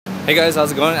Hey guys,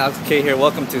 how's it going? Alex K here.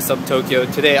 Welcome to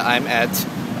Subtokyo. Today I'm at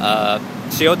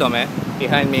Shiodome.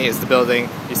 Behind me is the building.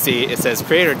 You see it says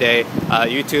Creator Day,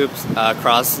 YouTube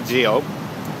cross GEO.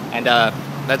 And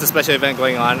that's a special event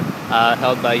going on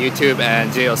held by YouTube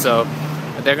and GEO. So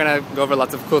they're gonna go over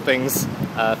lots of cool things,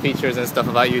 features and stuff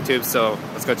about YouTube. So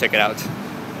let's go check it out.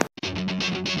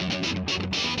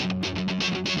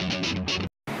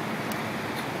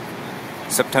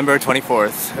 September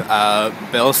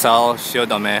 24th, Bill Sal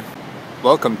Shiodome.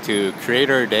 Welcome to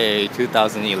Creator Day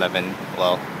 2011.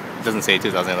 Well, it doesn't say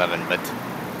 2011, but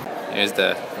here's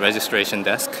the registration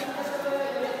desk.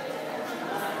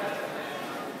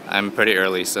 I'm pretty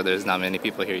early, so there's not many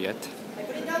people here yet.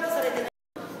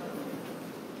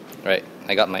 Right,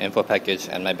 I got my info package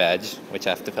and my badge, which I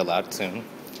have to fill out soon.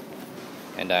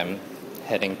 And I'm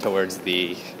heading towards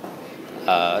the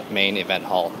main event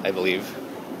hall, I believe.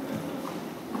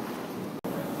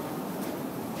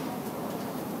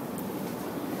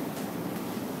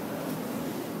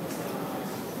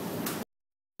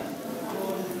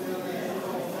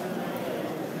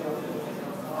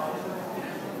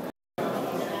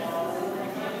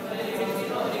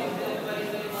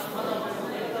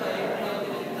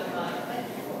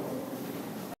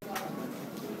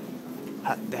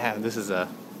 Damn, this is a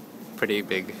pretty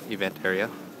big event area.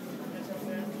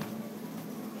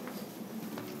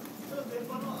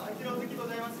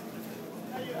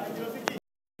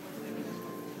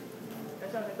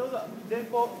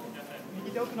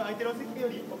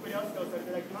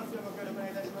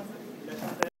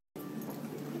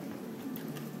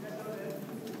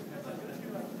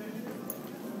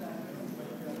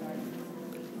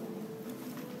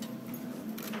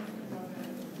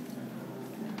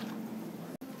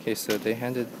 Okay, so they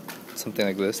handed something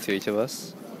like this to each of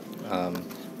us.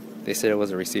 They said it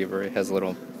was a receiver. It has a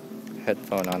little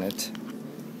headphone on it.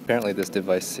 Apparently this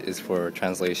device is for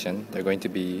translation. They're going to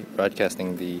be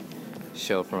broadcasting the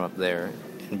show from up there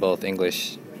in both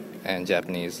English and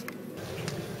Japanese.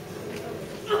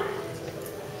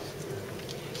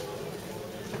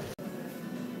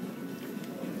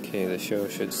 Okay, the show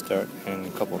should start in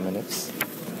a couple minutes.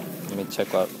 Let me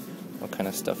check out what kind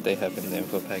of stuff they have in the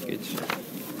info package.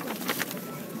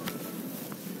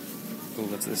 Ooh,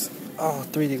 what's this? Oh,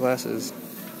 3D glasses.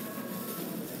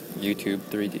 YouTube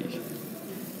 3D.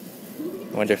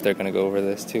 I wonder if they're gonna go over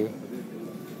this too.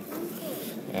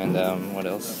 And what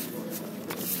else?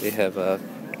 They have a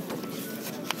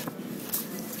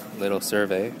little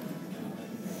survey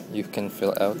you can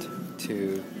fill out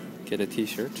to get a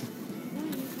t-shirt.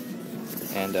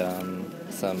 And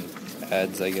some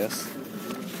ads, I guess.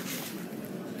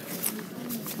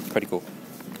 Pretty cool.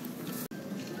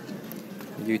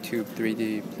 YouTube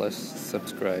 3D plus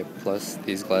subscribe plus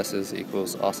these glasses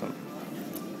equals awesome.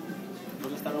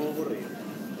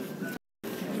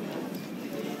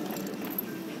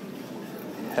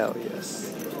 Hell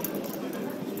yes.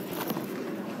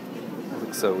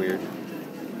 Looks so weird.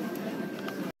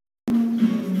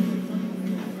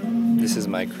 This is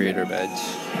my creator badge,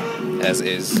 as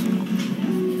is.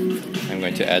 I'm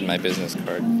going to add my business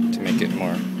card to make it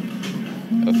more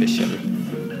official.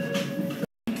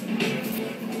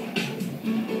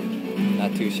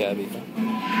 Not too shabby.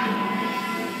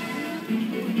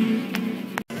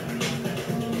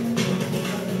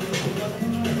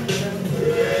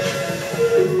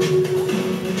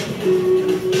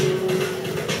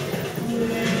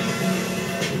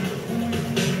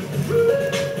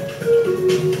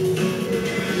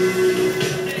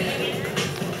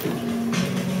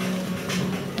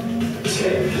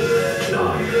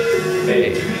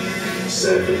 Eight,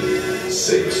 7,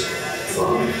 6,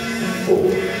 5,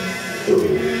 4,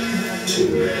 3,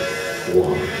 2,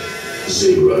 1,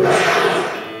 0.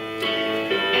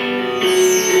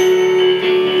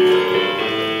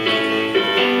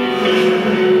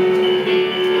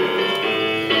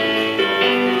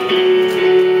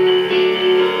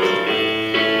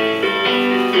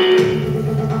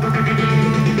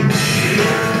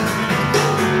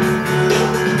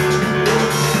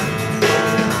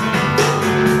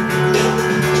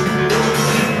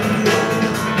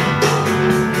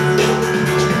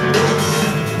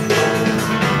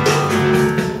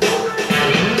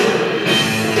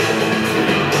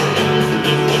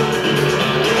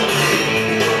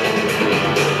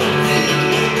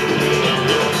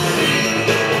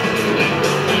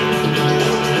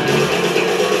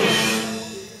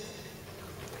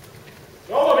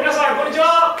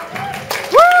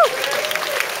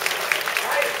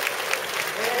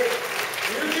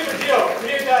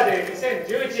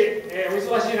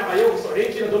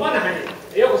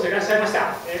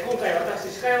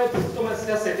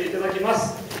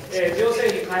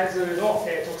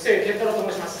 瀬健太郎と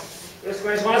申します。よろしくお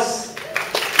願いします。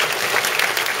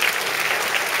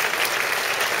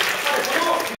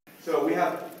So we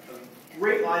have a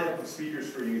great lineup of speakers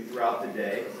for you throughout the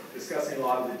day, discussing a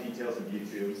lot of the details of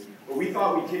YouTube. But we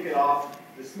thought we'd kick it off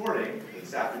this morning,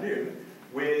 this afternoon,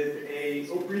 with a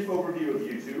brief overview of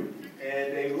YouTube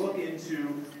and a look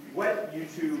into what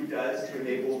YouTube does to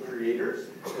enable creators,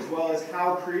 as well as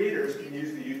how creators can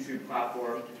use the YouTube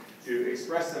platform to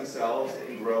express themselves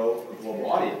and grow a global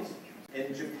audience.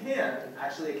 And Japan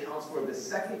actually accounts for the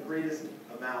second greatest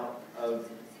amount of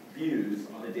views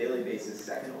on a daily basis,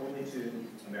 second only to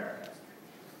America.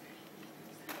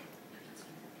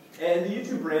 And the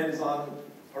YouTube brand is on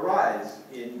a rise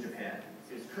in Japan.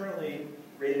 It's currently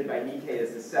rated by Nikkei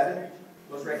as the 7th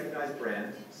most recognized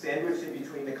brand, sandwiched in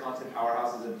between the content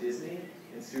powerhouses of Disney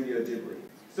and Studio Ghibli.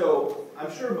 So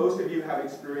I'm sure most of you have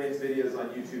experienced videos on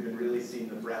YouTube and really seen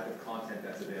the breadth of content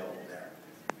that's available there.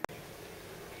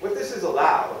 What this has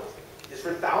allowed is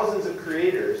for thousands of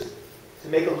creators to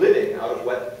make a living out of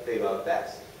what they love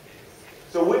best.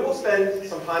 So we will spend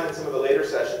some time in some of the later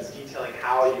sessions detailing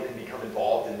how you can become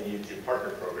involved in the YouTube Partner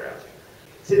Program.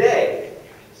 Today,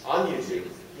 on YouTube,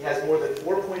 he has more than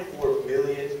 4.4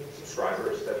 million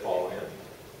subscribers that follow him,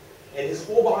 and his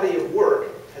whole body of work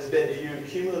has been viewed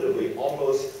cumulatively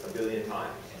almost 1 billion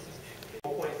times,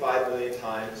 4.5 million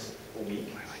times a week,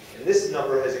 and this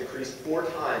number has increased 4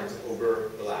 times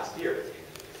over the last year.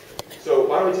 So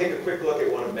why don't we take a quick look at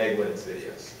one of Meg Lynn's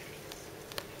videos.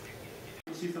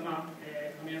 石井様、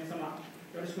亀山様、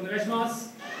よろしくお願いしま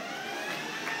す。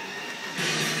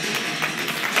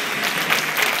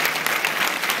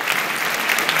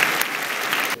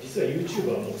実は YouTube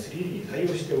はもう 3D に対応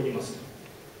しております。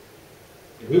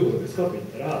どういうことですかと言っ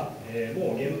たら、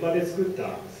もう現場で作った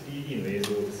 3D の映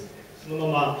像をですね、その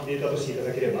ままデータとしていた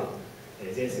だければ、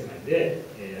全世界で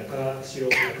赤青で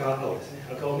すね、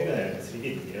赤青メガネが 3D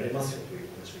で見られますよという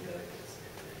話をいただいてです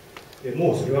ね。で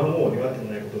もうそれはもう願っても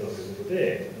ないことだということ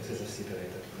で載せさせていただい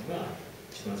たというのが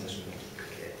一番最初のきっか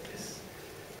けです。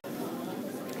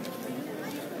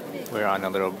We're on a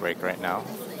little break right now.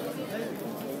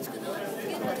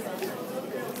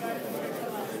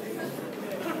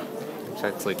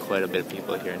 There's actually quite a bit of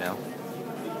people here now.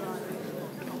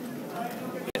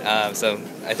 So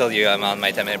I told you I'm on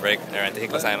my 10-minute break. And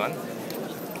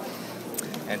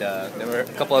there were a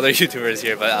couple other YouTubers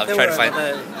here, but I'll try to find.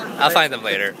 I'll find them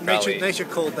later. Nature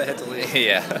called, they had to leave.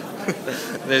 Yeah.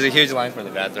 There's a huge line for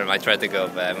the bathroom. I tried to go,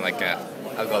 but I'm like,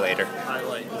 I'll go later.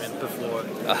 Highlight went before.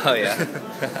 Oh yeah.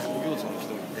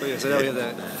 But yeah, so now we have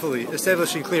that fully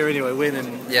established and clear anyway. When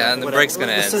and yeah, and the break's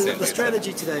gonna end soon. The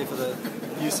strategy today for the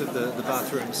use of the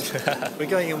bathrooms. We're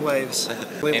going in waves.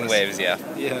 In waves, yeah.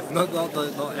 Yeah, not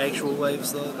actual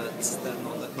waves though. That's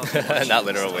not not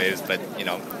literal waves, but you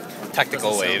know,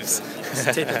 technical waves.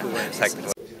 Technical waves.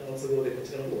 Technical.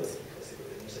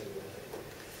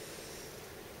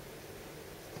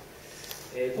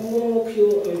 今後の目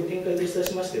標、展開といた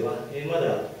しましては、まだ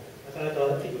なかな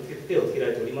か手をつけら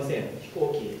れておりません飛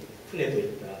行機、船とい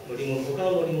った乗り物、他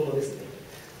の乗り物ですね。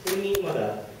それに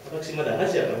私まだア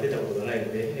ジアから出たことがない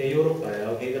ので、ヨーロッパや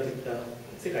アメリカといった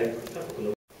世界各国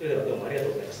の。それではどうもありがと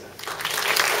うございました。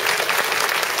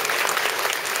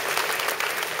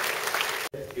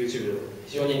YouTube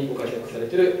非常にご活躍され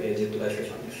ているジェット大輔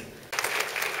さんです。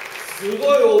す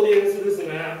ごいオーディエンスです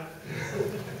ね。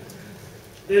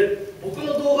で、僕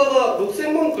の動画が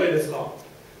6000万回ですか。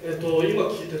今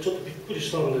聞いてちょっとびっくり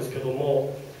したんですけど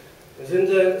も、全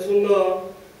然そんな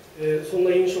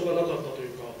印象がなかったとい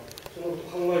うか、そんなこと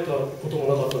考えたこと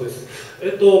もなかったです。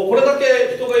これだ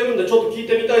け人がいるんでちょっと聞い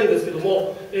てみたいんですけど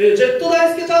も、ジェット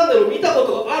大輔チャンネルを見たこ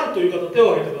とがあるという方、手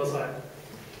を挙げてください。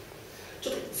ち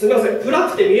ょっとすみません、暗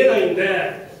くて見えないん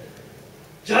で、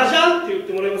じゃじゃんって言っ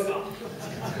てもらえますか。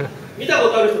見たこ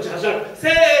とある人、じゃじゃん。せ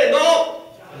ーの。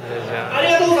あ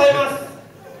りがとうございます。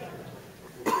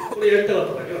これやりたかっ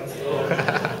ただけなんですけど。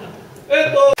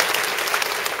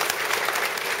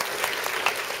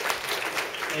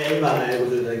今、ご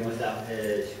登場いただきました、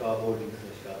シカホールディングス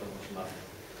のシカと申します。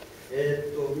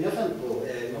皆さんと、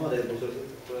今までご紹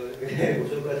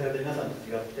介された皆さんと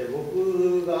違って、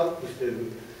僕がアップしている、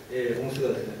本数が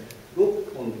ですね、6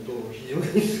本と非常に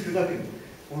少なく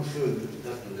本数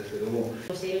だったんですけども。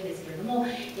しているんですけれども、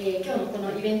今日のこ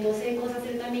のイベントを成功さ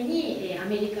せるために、ア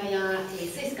メリカやスイ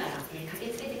スから駆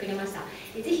けつけてくれました。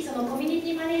ぜひそのコミュニテ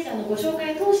ィマネージャーのご紹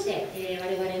介を通して、我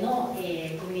々の、コ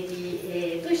ミュニ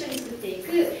ティ、と一緒に作ってい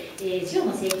く、GEO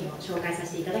の製品を紹介さ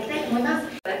せていただきたいと思います。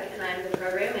And I'm the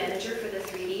program manager for the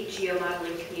 3D GEO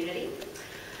modeling community.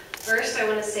 First, I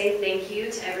want to say thank you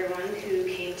to everyone who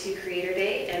came to Creator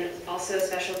Day, and also a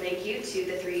special thank you to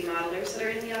the 3D modelers that are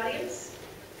in the audience.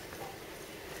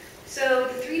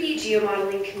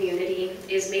 geomodeling community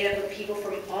is made up of people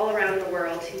from all around the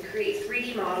world who create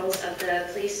 3D models of the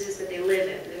places that they live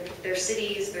in, their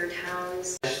cities, their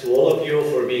towns. Thanks to all of you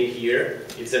for being here.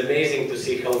 It's amazing to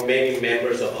see how many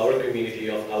members of our community,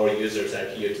 of our users, are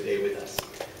here today with us.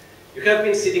 You have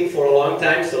been sitting for a long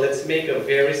time, so let's make a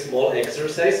very small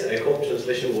exercise. I hope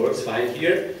translation works fine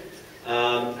here.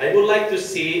 I would like to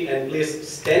see, and please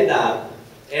stand up,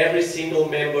 every single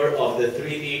member of the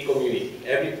 3D community,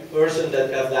 every person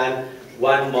that has done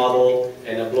one model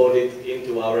and uploaded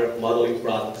into our modeling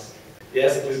products.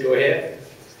 Yes, please go ahead.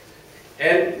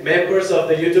 And members of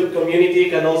the YouTube community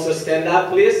can also stand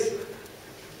up, please.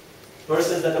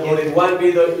 Persons that uploaded one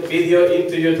video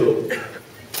into YouTube.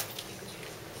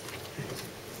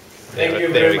 Thank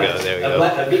you very much. There we go.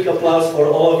 A big applause for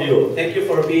all of you. Thank you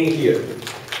for being here.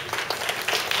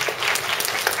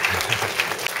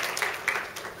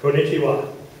 Konnichiwa.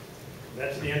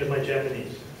 That's the end of my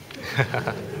Japanese.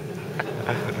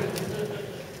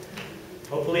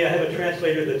 Hopefully I have a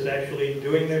translator that's actually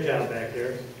doing their job back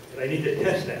there, but I need to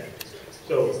test that.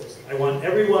 So I want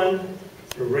everyone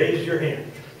to raise your hand.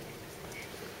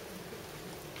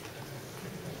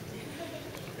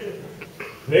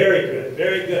 Very good,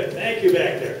 very good. Thank you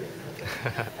back there.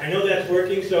 I know that's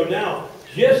working, so now,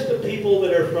 just the people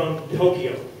that are from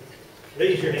Tokyo,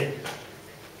 raise your hand.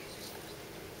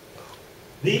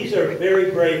 These are very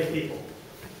brave people.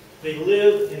 They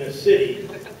live in a city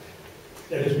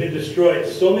that has been destroyed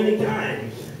so many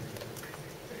times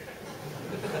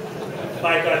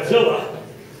by Godzilla,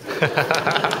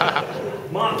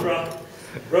 Mothra,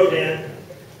 Rodan,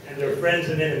 and their friends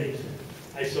and enemies.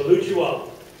 I salute you all.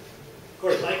 Of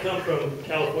course, I come from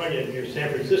California near San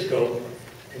Francisco,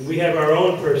 and we have our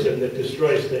own person that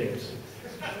destroys things.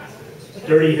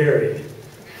 Dirty Harry.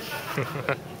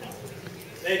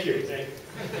 Thank you, thank you.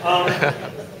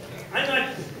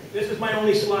 This is my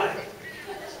only slide.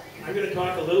 I'm going to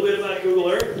talk a little bit about Google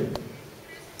Earth.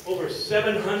 Over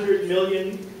 700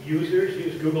 million users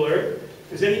use Google Earth.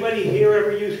 Does anybody here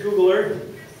ever use Google Earth?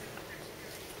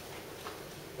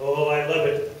 Oh, I love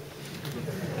it.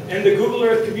 And the Google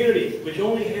Earth community, which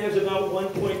only has about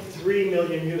 1.3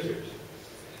 million users.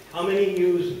 How many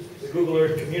use the Google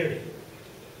Earth community?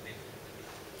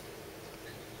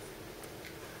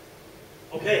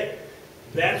 Okay.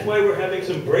 That's why we're having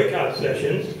some breakout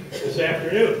sessions this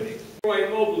afternoon. Roy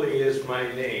Mobley is my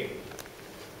name.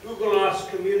 Google Earth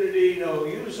community no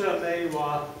username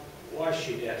wa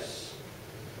washi desu.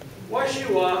 Washi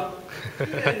wa 9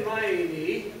年前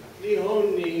に日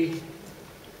本に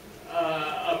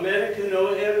アメリカの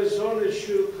アリゾナ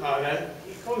州から引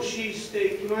っ越しし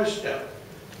てきました。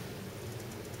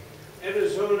アリ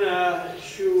ゾナ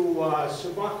州は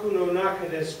砂漠の中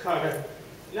ですから、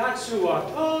夏は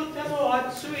とても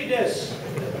暑いです。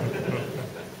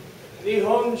日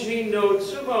本人の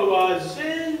妻は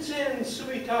全然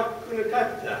住みたくなか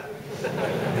った。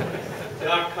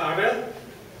だから、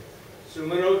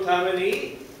妻のため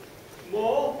に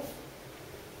も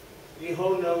日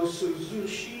本の涼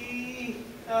しい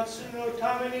夏の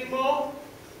ためにも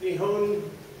日本に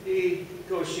引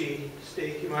っ越しし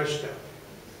てきました。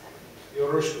よ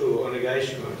ろしくお願い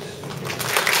します。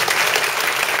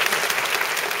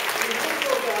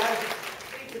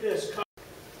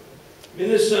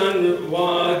皆さん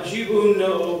は自分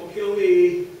の興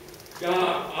味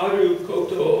があるこ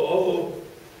とを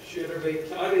調べ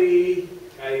たり、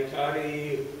書いた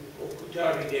り、送っ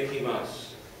たりできま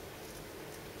す。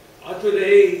後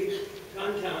で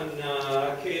簡単な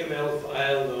KML ファ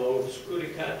イルの作り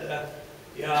方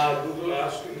や Google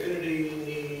Earth Community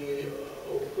に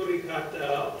送り方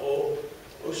を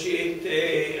教え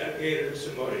てあげる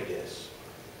つもりです。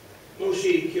も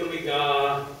し興味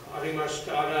がありまし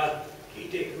たら聞い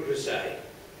てください。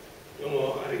どう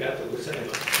もありがとうござい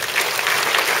ます。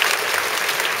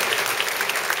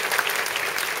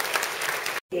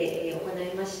行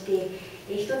いまして、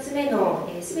1つ目の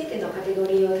すべてのカテゴ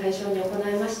リーを対象に行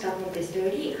いましたコンテストよ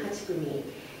り8組、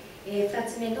2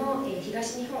つ目の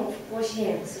東日本復興支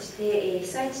援、そして被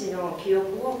災地の記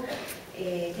憶を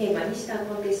テーマにした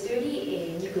コンテストよ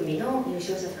り2組の優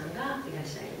勝者さんがいらっ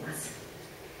しゃいます。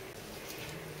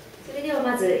それでは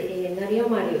まず、成尾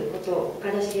丸こと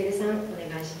岡田茂さん、お願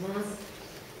いします。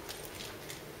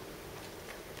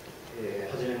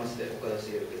はじめまして、岡田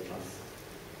茂と言います。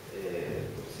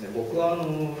僕は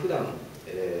普段、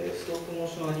ストップモー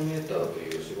ションアニメーターとい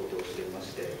う仕事をしていま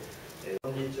して、こ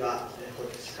んにちは、堀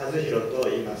和弘と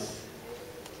言います。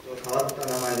変わった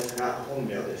名前ですが、本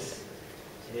名です。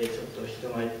ちょっと人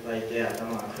がいっぱいいて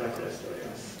頭がクラクラしており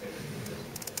ます。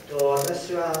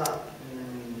私は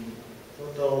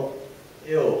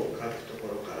絵を描くとこ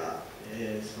ろから、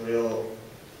それを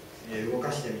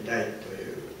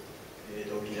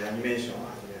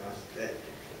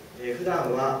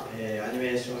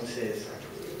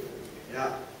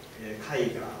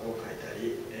絵画を描いた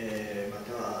り、ま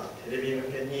たはテレビ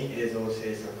向けに映像を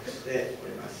制作してお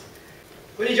ります。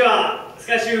こんにちは、ス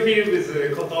カッシュフィルム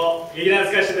ズこと劇団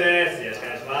スカッシュです。よろしくお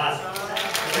願いします。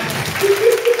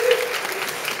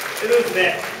です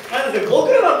ね、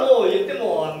僕らはもう言って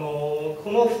も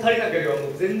この2人なんかよりは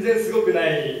もう全然すごくな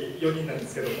い4人なんで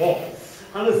すけども、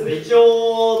ですね、一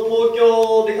応東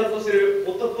京で活動している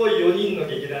男4人の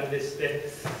劇団でして、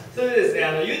それでですね、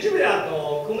YouTube で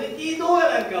コミュニティ動画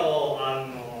なんかを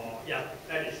やっ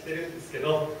たりしてるんですけ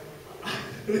ど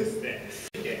ですね、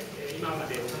今ま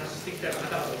でお話ししてきた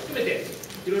方々を含めて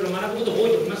いろいろ学ぶことも多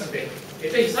いと思いますので、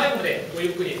ぜひ最後までごゆ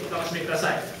っくりお楽しみくだ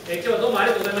さい。今日はどうもあ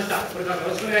りがとうございました。これからもよ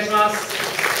ろしくお願いしま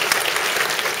す。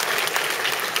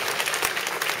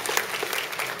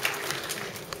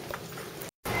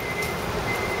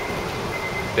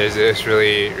There's this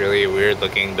really weird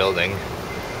looking building.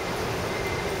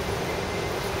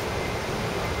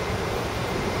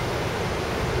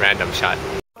 Random shot.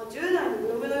 10代のブ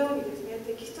ログのようにですね、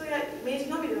テキストやイメージ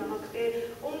のみではなく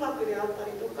て、音楽であった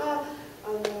りとか、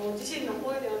自身の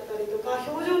声であったりとか、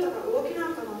表情とか動きな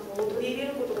んかを取り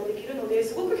入れることができるので、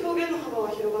すごく表現の幅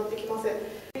が広がってきます。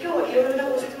今日はいろいろ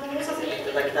なご質問をさせてい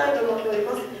ただきたいと思っており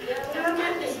ます。とりわ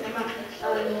けですね、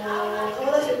顔出し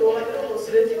で動画ブログを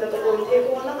するっていったところに抵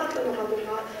抗がなかったのかと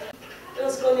か、よろ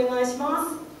しくお願いしま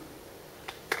す。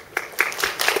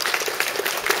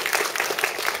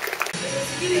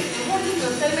次ですね、本日の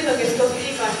2人目のゲストス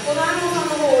ピーカー、彦田彩乃さん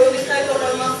の方をお呼びしたいと思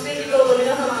います。ぜひどうぞ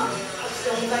皆様、拍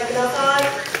手をお迎えください。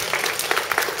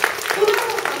彦田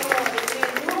彩乃さんはですね、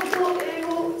日本と英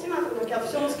語字幕のキャプ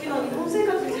ション付きの日本生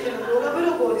活についての動画ブ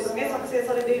ログをですね、作成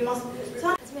されています。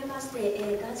はじめまし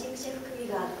て、ダンシングシェフクミ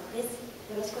ガです。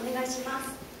よろしくお願いしま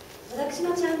す。私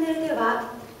のチャンネルで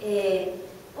は、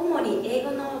主に英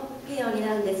語のビデオに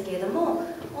なるんですけれども、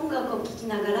音楽を聴き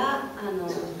ながら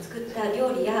作った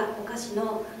料理やお菓子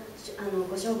の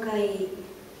ご紹介、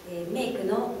メイク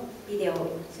のビデオ、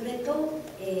それと、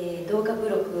動画ブ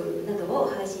ログなど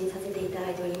を配信させていた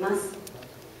だいております。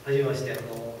はじめまして、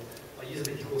柚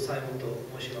木彦左衛門と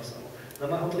申します。名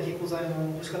前本当に彦左衛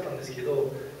門欲しかったんですけ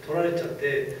ど、取られちゃっ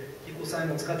て彦左衛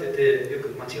門使っててよく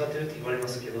間違ってるって言われま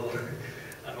すけど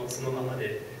そのまま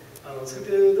で作っ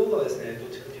てる動画はですね、どっ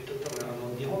ちかというと多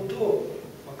分日本と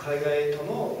海外と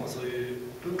の、そういう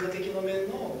文化的な面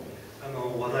の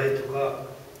話題とか、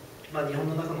日本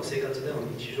の中の生活での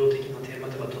日常的なテーマ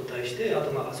とか取ったりして、あ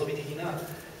と遊び的な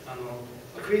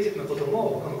クリエイティブなこと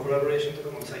もコラボレーションと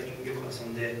かも最近よく遊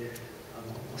んで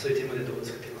そういうテーマで動画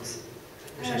作っています。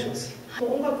よろしくお願いします。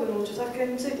音楽の著作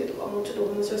権についてとかもちょっとお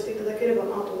話をしていただければ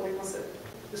なと思います。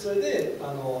それで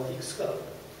いくつか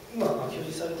今表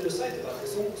示されているサイトがあって、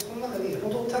その中に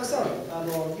本当たくさん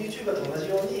YouTuber と同じ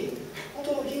ように本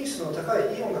当品質の高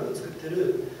いいい音楽を作って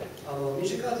るミュー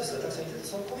ジックアーティストがたくさんいて、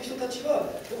この人たちは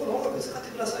僕の音楽使って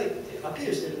くださいってアピー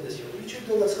ルしてるんですよ。 YouTube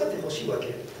動画使ってほしいわ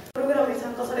け。プログラムに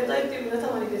参加されたいっていう皆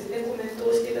様にですね、コメント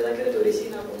をしていただけると嬉し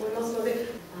いなと思いますので、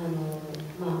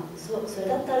それ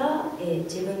だったら、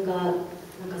自分が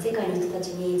世界の人たち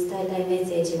に伝えたいメッ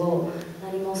セージを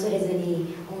何も恐れず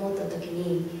に思った時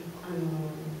に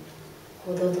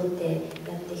行動をとって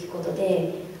やっていくことで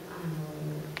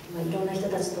いろんな人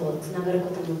たちとつながるこ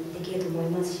ともできると思い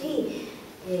ますし、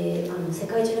世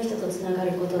界中の人とつなが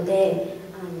ることで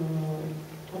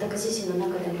私自身の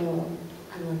中でも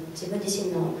自分自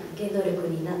身の原動力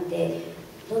になって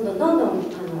どんどん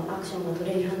アクションが取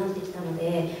れるようになってきたの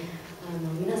で、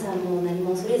皆さんも何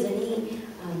も恐れずに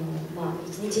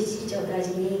一日一日を大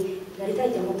事にやりた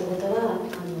いと思ったことは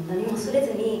何も恐れ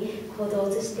ずに行動を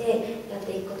移してやっ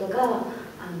ていくことが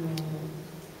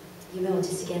夢を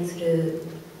実現する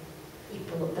一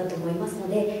歩だと思いますの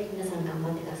で、皆さん頑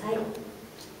張ってください。あり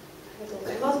がとうご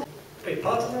ざいます。やっぱりパ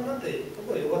ートナーになって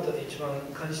僕が良かったって一番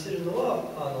感じてるのは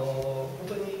本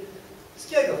当に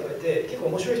付き合いが増えて、結構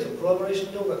面白い人、コラボレーショ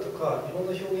ン動画とかいろん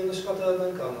な表現の仕方な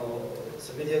んか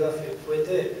メディアが増え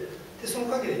て、でその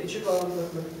陰で YouTuber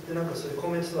でそういうコ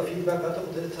メントとかフィードバックがあった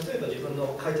ことで、例えば自分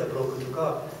の書いたブログと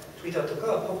か Twitter と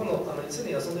かここの常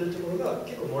に遊んでるところが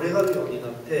結構盛り上がるようにな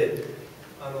って、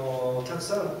たく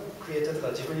さんクリエイターとか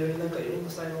自分よりいろんな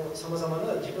才能、さまざま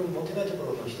な自分持ってないと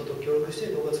ころの人と協力して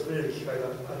動画を作れる機会が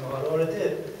現れ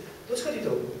て、どっちかという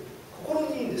と心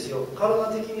にいいんですよ。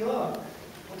体的には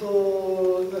本当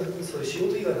そういう仕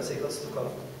事以外の生活とか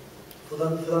普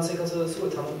段生活がすご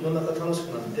い世の中楽し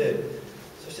くなって、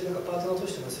そしてパートナーと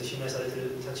しても信頼されてい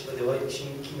る立場では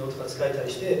新機能とか使えた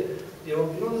りして、いろ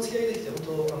んな付き合いができて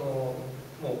本当も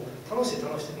う楽しい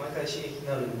毎回刺激に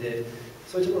なるんで、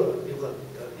そういうところが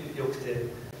良く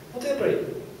て、本当やっぱり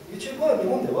YouTube は日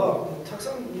本ではたく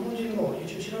さん日本人の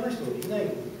YouTube 知らない人いない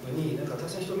のに、たく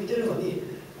さん人見てるのに、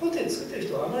コンテンツ作ってる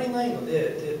人はあまりいないの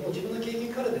で、もう自分の経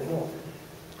験からでも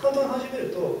簡単に始め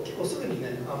ると結構すぐに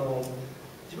ね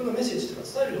自分のメッセージとか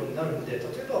伝えるようになるんで、例え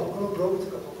ば他のブログと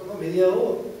か他のメディア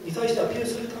に対してアピール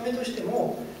するためとして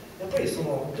もやっぱりそ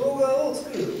の動画を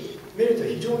作るメリットは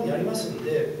非常にありますん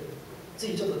で、ぜ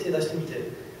ひちょっと手出してみ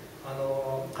て、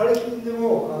軽い気分で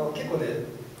も結構ね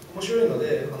面白いの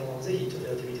でぜひちょっと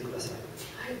やってみてください。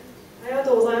はい、ありが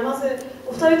とうございます。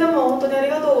お二人とも本当にあり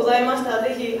がとうございました。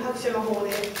ぜひ拍手の方で、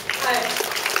はい、あり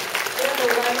がとう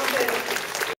ございます。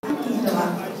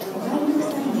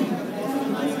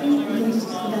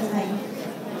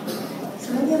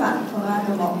それではこの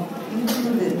後も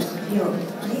YouTube、GEO、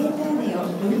クリエイターデーを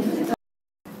よりフルと。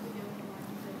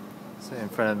So in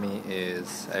front of me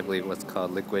is, I believe, what's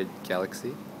called Liquid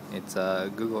Galaxy. It's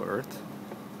Google Earth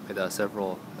with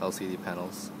several LCD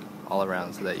panels all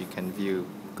around so that you can view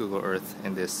Google Earth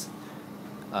in this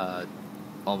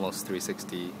almost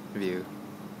 360 view.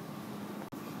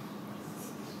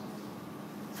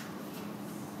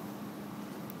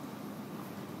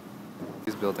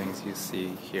 These buildings you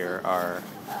see here are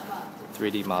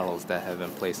 3D models that have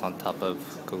been placed on top of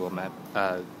Google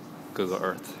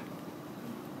Earth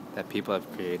that people have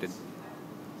created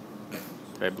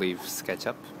through, I believe,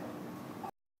 SketchUp.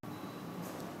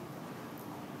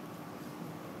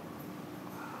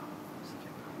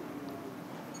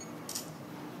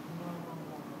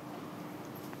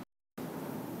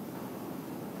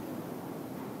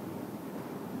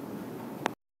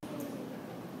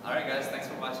 Alright guys, thanks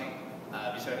for watching.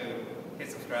 Be sure to hit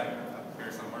subscribe up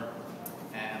here somewhere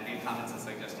and leave comments and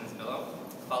suggestions below.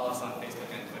 Follow us on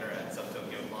Facebook and Twitter at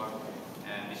Subtokyo blog,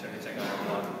 and be sure to check out our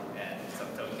blog at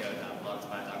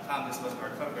subtokyo.blogspot.com. This was our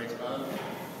coverage of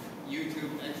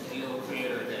YouTube and GEO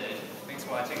Creator Day. Thanks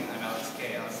for watching. I'm Alex.